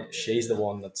that breakup. Yeah. She's the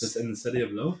one that's just in the city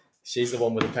of love. She's the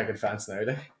one with the picket fence now.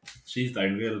 Like. She's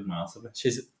downgraded massively.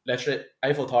 She's literally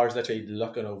Eiffel Tower's literally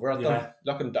looking over at them,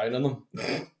 looking down on them.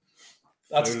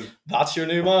 That's your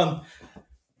new man.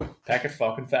 Picket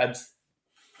fucking fence.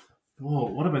 Oh,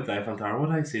 what about the Eiffel Tower? What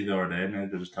did I see the other day? Now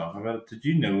they're just talking about it. Did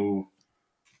you know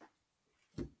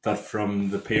that from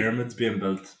the pyramids being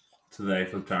built to the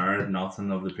Eiffel Tower,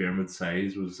 nothing of the pyramid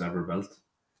size was ever built?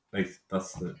 Like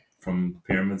from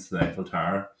pyramids to the Eiffel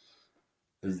Tower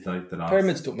is like the last.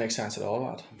 Pyramids don't make sense at all,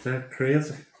 lad. They're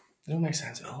crazy. They don't make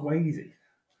sense at all. Crazy.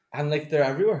 And like they're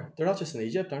everywhere. They're not just in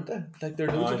Egypt, aren't they? Like they're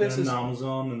loads of places. They're in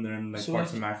Amazon and they're in like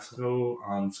parts of Mexico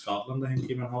and Scotland. I think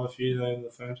even have a few there in the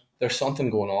found. There's something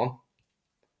going on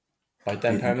about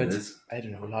them pyramids. I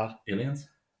don't know, lad. Aliens.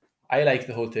 I like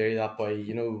the whole theory that by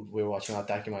we were watching that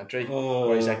documentary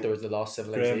where he's like there was the lost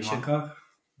civilization.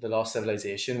 The lost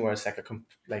civilization where it's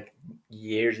like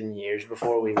years and years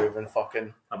before we were even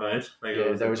fucking about.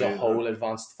 Like there was a whole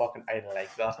advanced fucking. I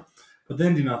like that. But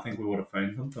then, do you not think we would have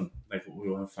found something? Like we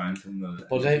would have found something.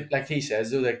 But like he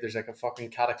says though, like there's like a fucking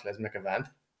cataclysmic event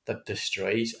that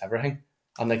destroys everything,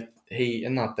 and like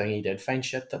in that thing he did find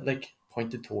shit that like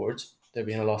pointed towards there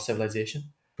being a lost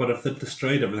civilization. But if it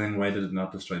destroyed everything, why did it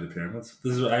not destroy the pyramids?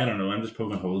 This is I don't know. I'm just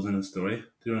poking holes in the story. Do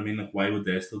you know what I mean? Like why would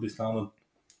they still be standing?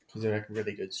 Because they're like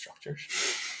really good structures.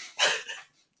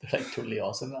 They're like totally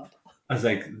awesome. That. I was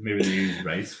like maybe they used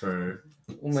rice for.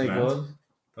 Oh my god,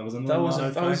 that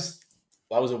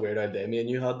was a weird idea me and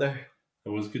you had there. It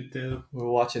was a good day. We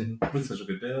were watching. It was such a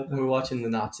good day. We were watching the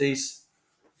Nazis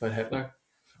about Hitler.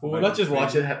 Well, we're not just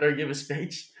watching Hitler give a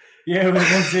speech. Yeah, it was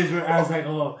one stage where I was like,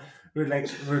 oh, we're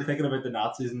thinking about the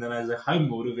Nazis, and then I was like, how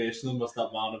motivational must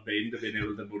that man have been to being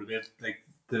able to motivate like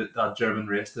that German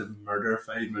race to murder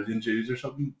 5 million Jews or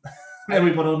something? And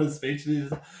we put on his speech, and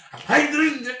he's like, I'm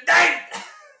doing the night.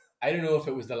 I don't know if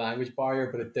it was the language barrier,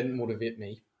 but it didn't motivate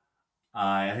me.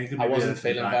 I think I wasn't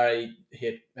feeling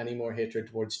any more hatred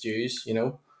towards Jews, you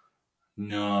know.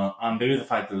 No, maybe the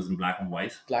fact that it was in black and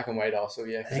white. Black and white also,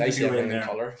 yeah. Because I see everything in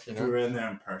colour. If you were in there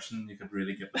in person, you could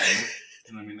really get behind it.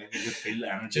 You know what I mean? Like you could feel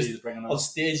the energy he's bringing up. On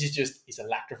stage, he's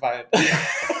electrifying.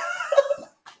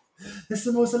 This is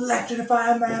the most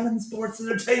electrifying man in sports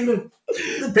entertainment.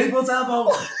 The people's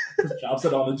elbow. Just drops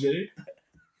it on a Jew.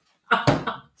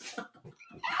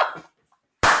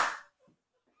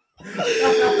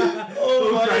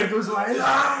 Oh my God. Goes wild.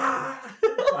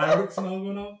 Fireworks and all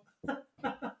going up.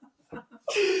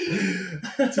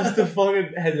 Just the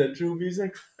fucking head intro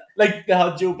music. Like they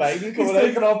had Joe Biden coming out.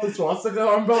 Taking off the swastika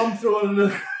armband, throwing it in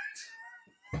the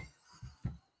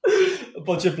a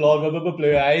bunch of blonde women with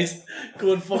blue eyes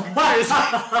going fucking crazy.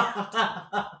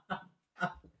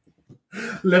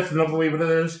 Lifting up a wee bit of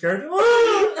their skirt.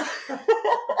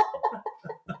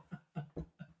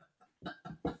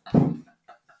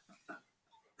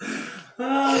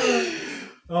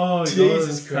 Oh,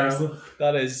 Jesus Christ.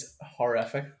 That is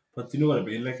horrific. But do you know what I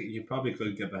mean? Like, you probably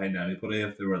couldn't get behind anybody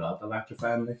if they were that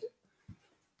electrifying. Like.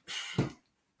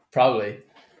 Probably.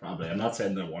 I'm not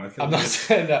saying they want to kill I'm not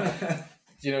saying that.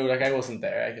 You know, like, I wasn't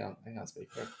there. I can't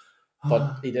speak for it.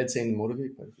 But he did seem to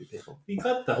motivate quite a few people. He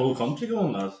got the whole country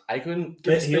going, lad. I couldn't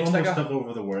give a speech he almost like that. took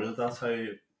over the world. That's how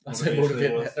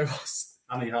motivating Hitler was.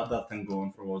 And he had that thing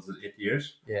going for, was it 8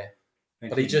 years? Yeah. I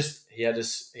think But he had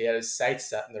his sights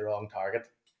set in the wrong target.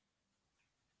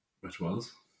 Which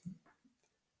was?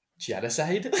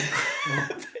 Genocide. I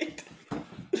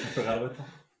forgot about that.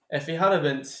 If he had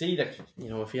been,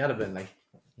 if he had been like,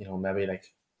 maybe like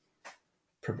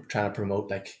trying to promote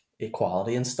like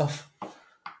equality and stuff,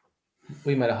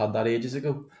 we might have had that ages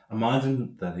ago.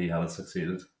 Imagine that he had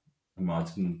succeeded.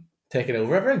 Imagine Taking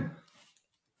over everything.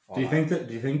 Do you think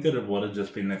that it would have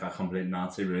just been like a complete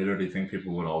Nazi raid, or do you think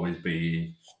people would always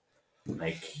be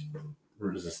like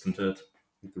resistant to it,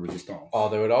 like the resistance? Oh,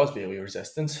 there would always be a wee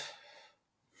resistance.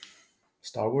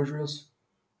 Star Wars rules.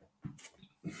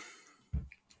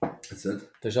 That's it.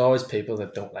 There's always people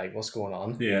that don't like what's going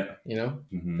on. Yeah.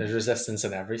 There's resistance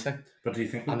in everything. But do you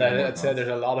think? And then I'd say there's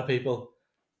a lot of people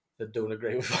that don't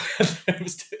agree with what Hitler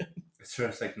was doing. It's sure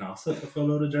it's like NASA took a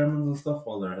load of Germans and stuff,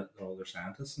 all their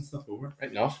scientists and stuff over.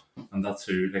 Right enough. And that's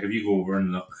who, like, if you go over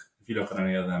and if you look at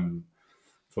any of them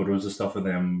photos of stuff of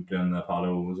them doing the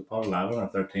Apollo 11 or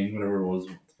 13, whatever it was,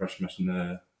 the first mission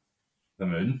to the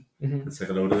moon. Mm-hmm. It's like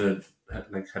a load of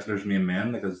like Hitler's main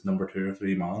men, like his number 2 or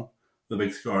 3 man, the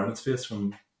big scar on his face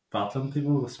from battling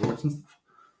people with swords and stuff.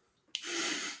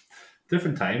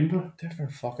 Different time, bro.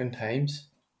 Different fucking times.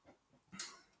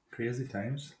 Crazy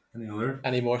times.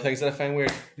 Any more things that I find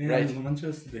weird? Yeah, right. I'm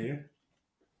interested to hear.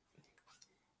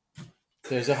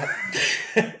 There's a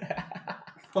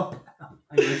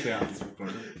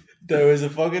there was a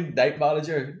fucking night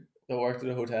manager that worked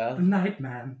at a hotel. The night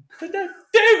man. The night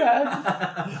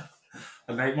man.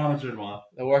 A night manager in what?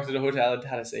 That worked at a hotel in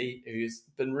Tennessee who's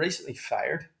been recently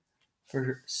fired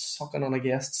for sucking on a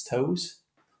guest's toes.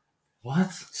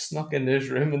 What? Snuck into his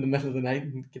room in the middle of the night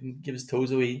and give his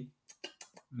toes a wee.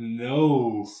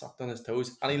 No. Sucked on his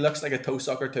toes. And he looks like a toe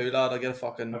sucker too, lad. I'll get a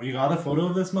fucking... Have you got a photo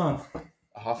of this man?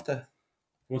 I have to.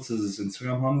 What's his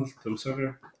Instagram handle? Toe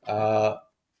sucker?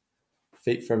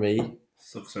 Feet for me.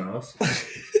 Sucks or us.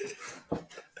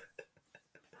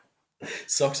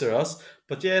 Sucks or us.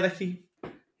 But yeah, like he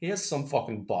has some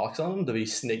fucking box on him to be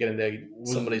sneaking into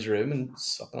somebody's room and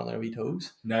sucking on their wee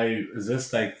toes. Now, is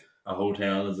this like a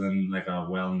hotel, as in like a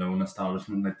well-known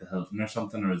establishment like the Hilton or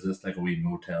something, or is this like a wee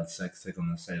Motel 6 like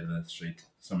on the side of the street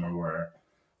somewhere where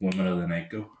women of the night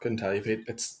go? Couldn't tell you, Pete.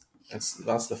 That's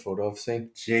the photo I've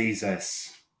seen.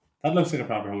 Jesus. That looks like a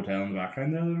proper hotel in the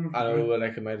background there. I know,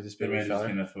 like it might have just been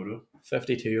a photo.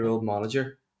 52-year-old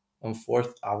manager on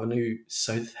 4th Avenue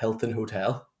South Hilton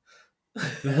Hotel.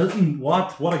 The Hilton?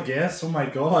 What? What a guess. Oh my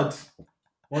god.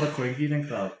 What a quickie, think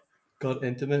that. Got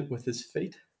intimate with his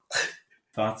feet.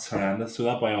 That's horrendous. So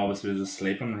that boy obviously was just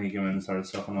sleeping and he came in and started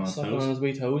sucking on his toes. Sucking on his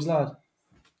wee toes, lad.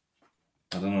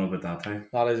 I don't know about that time.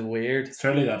 That is weird.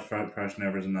 Surely that person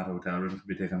whoever's in that hotel room could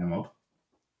be taking him up.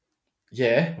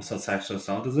 Yeah. What's that, sexual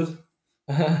assault, is it?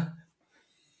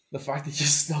 The fact that you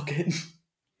snuck in.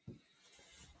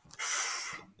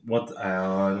 What?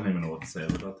 I don't even know what to say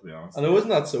about that, to be honest. And it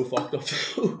wasn't that so fucked up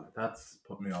though. That's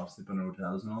put me off sleeping in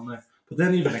hotels and all that. But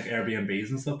then even like Airbnbs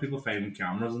and stuff, people finding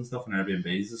cameras and stuff in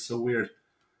Airbnbs is so weird.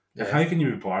 Like, how can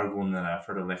you be bothered going that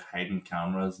effort of like hiding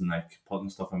cameras and like putting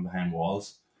stuff in behind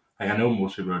walls? Like, I know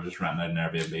most people are just renting out an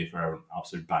Airbnb for an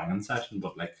absolute banging session,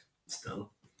 but like,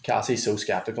 still. Cassie's so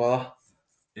skeptical of that.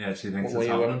 Yeah, she thinks it's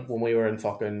happening. When we were in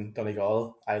fucking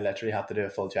Donegal, I literally had to do a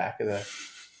full check of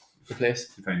the place.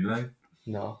 Did you find anything?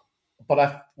 No.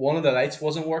 But one of the lights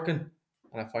wasn't working,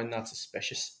 and I found that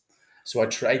suspicious. So I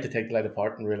tried to take the light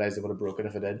apart and realised it would have broken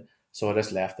if I did. So I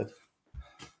just left it.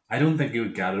 I don't think you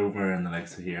would get it over in the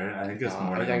likes of here. I think it's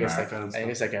more like America. I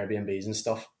think it's like Airbnbs and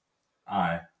stuff.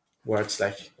 Aye. Where it's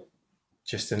like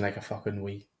just in like a fucking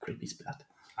wee creepy spot.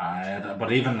 Aye,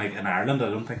 but even like in Ireland, I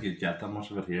don't think you'd get that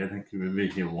much of it here. I think you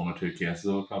maybe hear 1 or 2 cases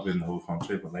of it, probably in the whole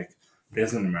country. But like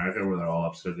places in America where they're all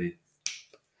absolutely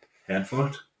head for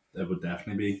it, it would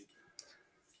definitely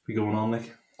be going on.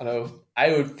 Like, I know.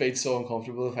 I would feel so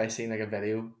uncomfortable if I seen like a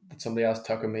video that somebody else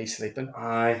took of me sleeping.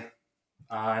 Aye.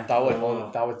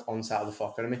 That would unsettle the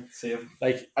fuck out of me. Same.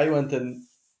 Like I go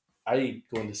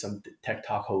into some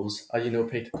TikTok holes, as you know,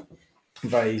 Pete. I'm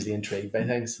very easily intrigued by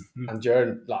things. Mm-hmm. And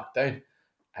during lockdown,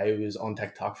 I was on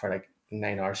TikTok for like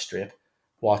 9 hours straight,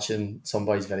 watching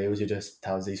somebody's videos who just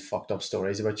tells these fucked up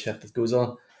stories about shit that goes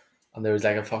on. And there was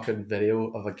like a fucking video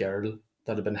of a girl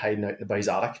that had been hiding out in the boy's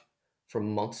attic for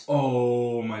months.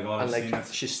 Oh my god! And like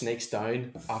she sneaks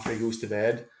down after he goes to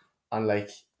bed, and like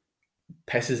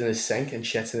pisses in his sink and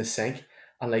shits in his sink,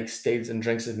 and like steals and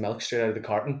drinks his milk straight out of the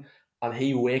carton. And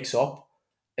he wakes up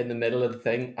in the middle of the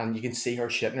thing, and you can see her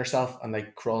shitting herself and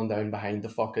like crawling down behind the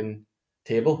fucking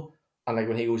table. And like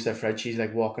when he goes to the fridge, she's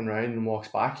like walking around and walks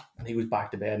back, and he goes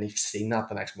back to bed, and he's seen that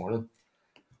the next morning.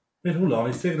 Wait, hold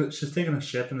on. She's taking a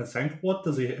shit in the sink. What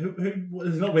does he? Who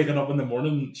is he not waking up in the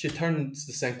morning? She turns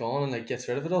the sink on and like gets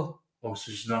rid of it all. Oh,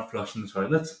 so she's not flushing the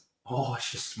toilet. Oh,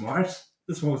 she's smart.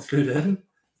 This one's good in.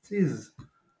 Jesus.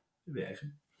 Maybe I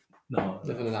should. No.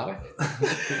 Live in an attic.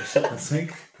 Shit in the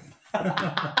sink.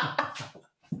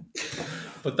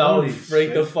 But that Holy would freak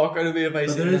shit. the fuck out of me if I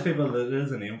But see there is that. people. There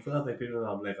is a name for that. Like people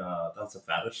have like that's a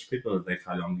fetish. People like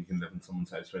how long you can live in someone's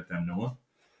house without them knowing.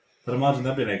 But imagine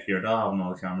that'd be like your dad having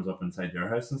all the cameras up inside your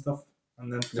house and stuff,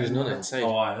 and then There's none inside.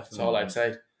 Oh, It's all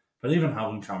outside. But even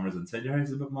having cameras inside your house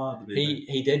is a bit mad.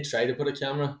 He did try to put a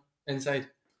camera inside,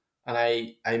 and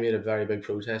I made a very big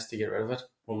protest to get rid of it.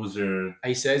 What was your?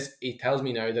 He tells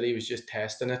me now that he was just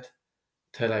testing it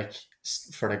to like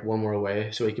for like one more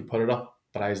away so he could put it up.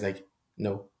 But I was like,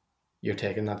 no, you're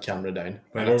taking that camera down.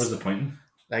 Where was the point?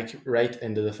 Like right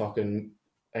into the fucking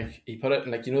like he put it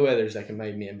in, like, you know where there's like in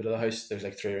my main bit of the house there's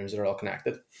like 3 rooms that are all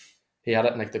connected. He had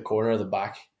it in like the corner of the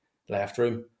back left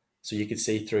room, so you could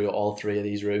see through all 3 of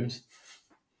these rooms.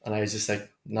 And I was just like,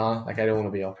 nah, like I don't want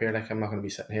to be up here. Like I'm not going to be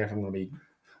sitting here if I'm going to be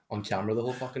on camera the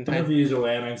whole fucking But if time. he's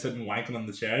away and I'm sitting wanking on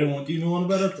the chair, I want you knowing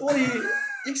about it. What do you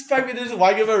expect me to just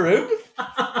wank in my room?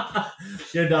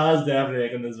 Your dad's definitely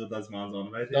making this with this man's on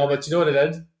about. No, but you know what I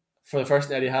did? For the first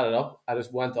night he had it up, I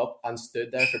just went up and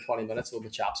stood there for 20 minutes with my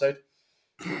chaps out.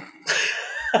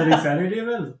 Did he say anything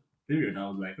about it? Maybe your dad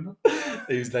was liking it.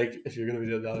 He was like, if you're going to be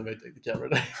doing that, I might take the camera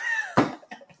down.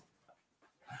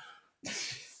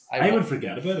 I would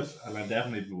forget about it, and I'd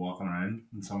definitely be walking around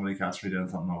and somebody catch me doing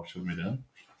something I shouldn't be doing.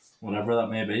 Whatever that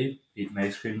may be, eating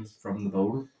ice cream from the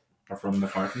bowl or from the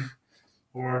carton,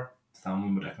 or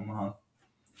standing with my dick in my hand.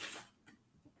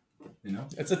 You know?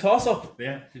 It's a toss-up.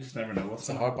 Yeah, you just never know what's It's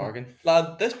a hard bargain.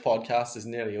 Lad, this podcast is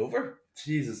nearly over.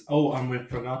 Jesus. Oh, and we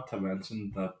forgot to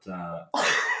mention that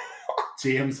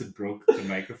James had broke the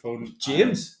microphone.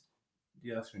 James?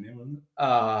 Yeah, that's your name, wasn't it?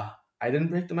 I didn't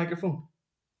break the microphone.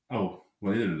 Oh,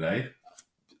 well, either did I.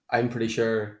 I'm pretty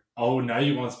sure. Oh, now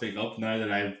you want to speak up now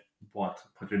that I've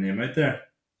put your name out there.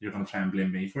 You're going to try and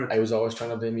blame me for it. I was always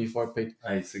trying to blame you for it, Pete.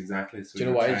 Yes, exactly. So do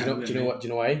you know why? Do you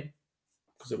know why?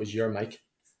 Because it was your mic.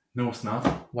 No, it's not.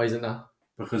 Why is it not?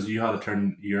 Because you had to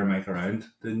turn your mic around,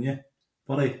 didn't you,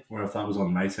 buddy? Where if that was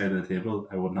on my side of the table,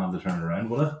 I wouldn't have to turn it around,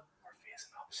 would I? We're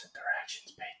facing opposite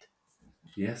directions, Pete.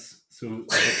 Yes. So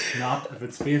if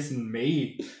it's facing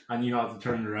me and you have to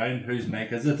turn it around, whose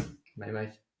mic is it? My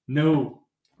mic. No.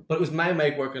 But it was my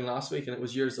mic working last week and it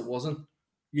was yours that wasn't.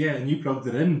 Yeah, and you plugged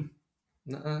it in.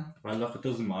 Nuh-uh. Well, look, it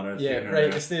doesn't matter. Yeah,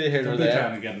 right. It's neither here nor Don't be there.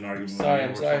 trying to get an argument. Sorry,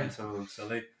 with I'm me. sorry. We're so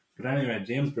silly. But anyway,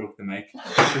 James broke the mic.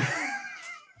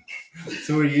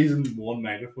 So we're using one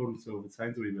microphone, so if it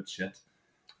sounds a wee bit shit.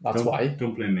 That's why.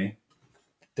 Don't blame me.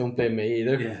 Don't blame me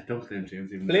either. Yeah, don't blame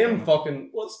James. Even Blame fucking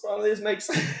what's wrong with these mics?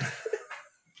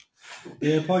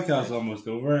 Yeah, the podcast's almost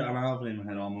over, and I haven't even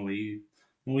had all my wee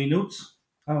notes.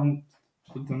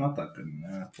 They're not that good.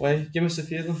 Why? Give us a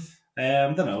few of them.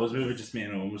 I don't know. We were just me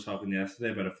and Owen was talking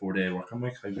yesterday about a 4-day working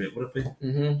week. How great would it be?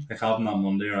 Mm-hmm. Like having that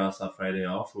Monday or else that Friday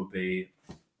off would be.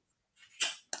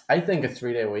 I think a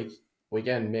 3-day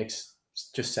weekend makes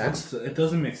just sense. It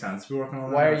doesn't make sense to be working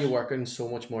on. Why are you working so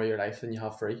much more of your life than you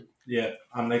have free? Yeah,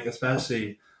 and like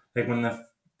especially like when the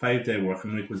 5-day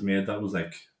working week was made, that was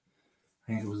like I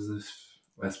think it was this.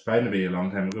 Well, it's probably to be a long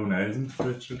time ago now, isn't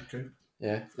it?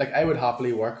 Yeah, like I would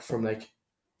happily work from like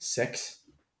 6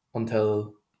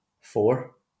 until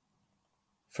 4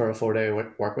 for a 4-day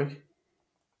work week,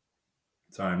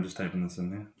 Sorry, I'm just typing this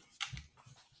in there.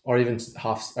 or even 6 to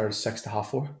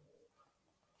 4:30.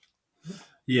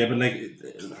 Yeah, but like,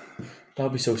 That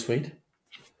would be so sweet.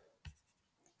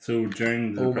 so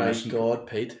during the Oh depression, my god,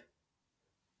 Pete!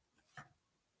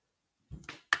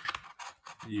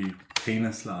 you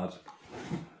penis lad,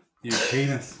 you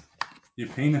penis.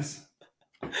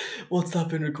 What's that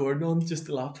been recording on? Just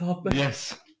the laptop? Man?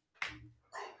 Yes.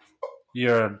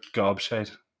 You're a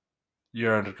gobshite.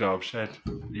 You're a gobshite.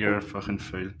 You're a fucking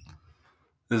fool.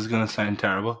 This is gonna sound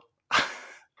terrible.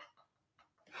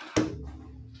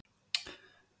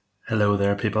 Hello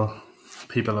there, people.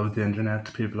 People of the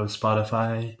internet, people of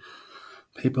Spotify,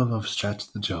 people of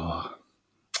Stretch the Jaw.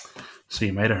 So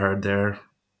you might have heard there,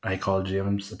 I called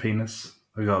James a penis,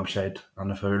 a gobshite,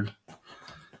 and a fool.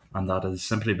 And that is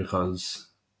simply because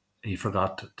he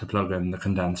forgot to plug in the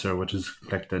condenser, which is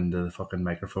clicked into the fucking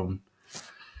microphone.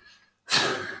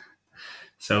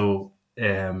 So,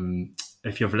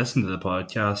 if you've listened to the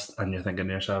podcast and you're thinking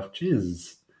to yourself,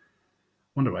 "Jeez,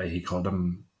 wonder why he called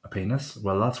him a penis."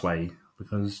 Well, that's why,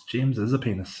 because James is a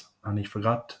penis and he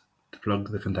forgot to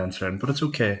plug the condenser in. But it's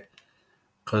okay,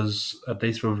 because at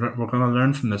least we're going to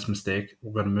learn from this mistake.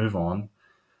 We're going to move on,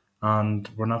 and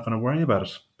we're not going to worry about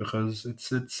it because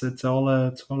it's all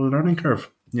a learning curve,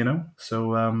 you know.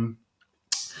 So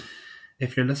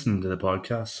if you're listening to the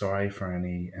podcast, sorry for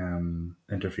any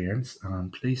interference,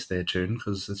 and please stay tuned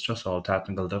because it's just all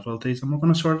technical difficulties, and we're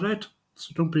going to sort it out.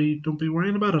 So don't be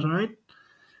worrying about it, all right?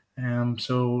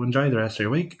 So enjoy the rest of your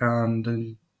week,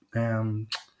 and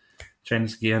join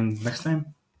us again next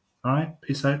time. All right,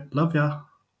 peace out, love ya.